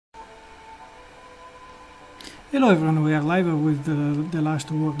Hello everyone, we are live with the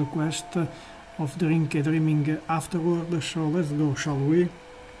last World Quest of Dreaming Afterword, so let's go, shall we?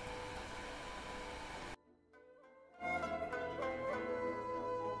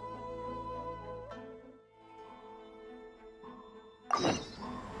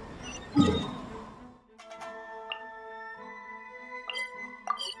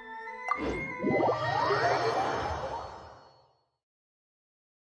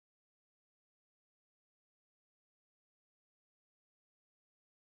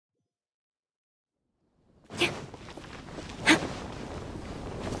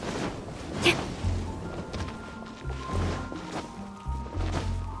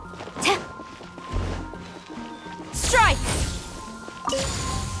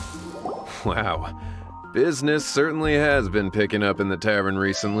 Wow. Business certainly has been picking up in the tavern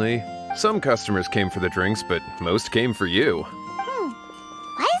recently. Some customers came for the drinks, but most came for you.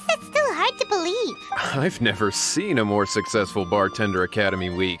 Why is that still hard to believe? I've never seen a more successful Bartender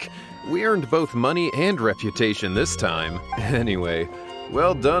Academy week. We earned both money and reputation this time. Anyway,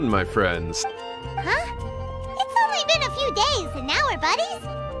 well done, my friends. Huh? It's only been a few days and now we're buddies?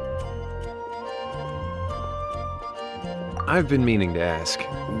 I've been meaning to ask,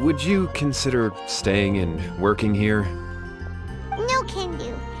 would you consider staying and working here? No can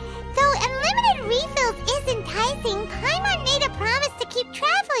do. Though unlimited refills is enticing, Paimon made a promise to keep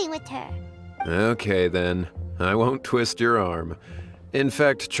traveling with her. Okay then, I won't twist your arm. In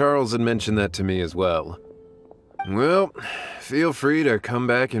fact, Charles had mentioned that to me as well. Well, feel free to come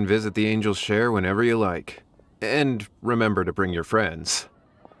back and visit the Angel's Share whenever you like. And remember to bring your friends.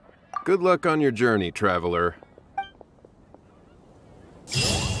 Good luck on your journey, traveler.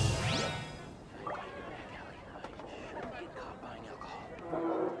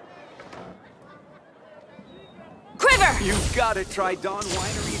 Quiver! You've got to try Dawn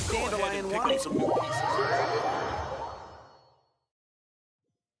Winery's Dandelion Wine. Some new pieces.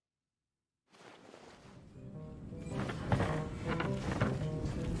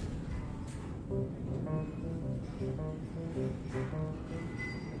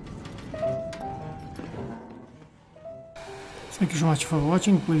 Thank you so much for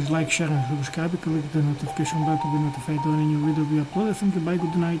watching. Please like, share and subscribe. Click the notification bell to be notified when a new video we upload. Thank you, bye,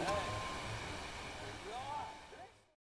 good night.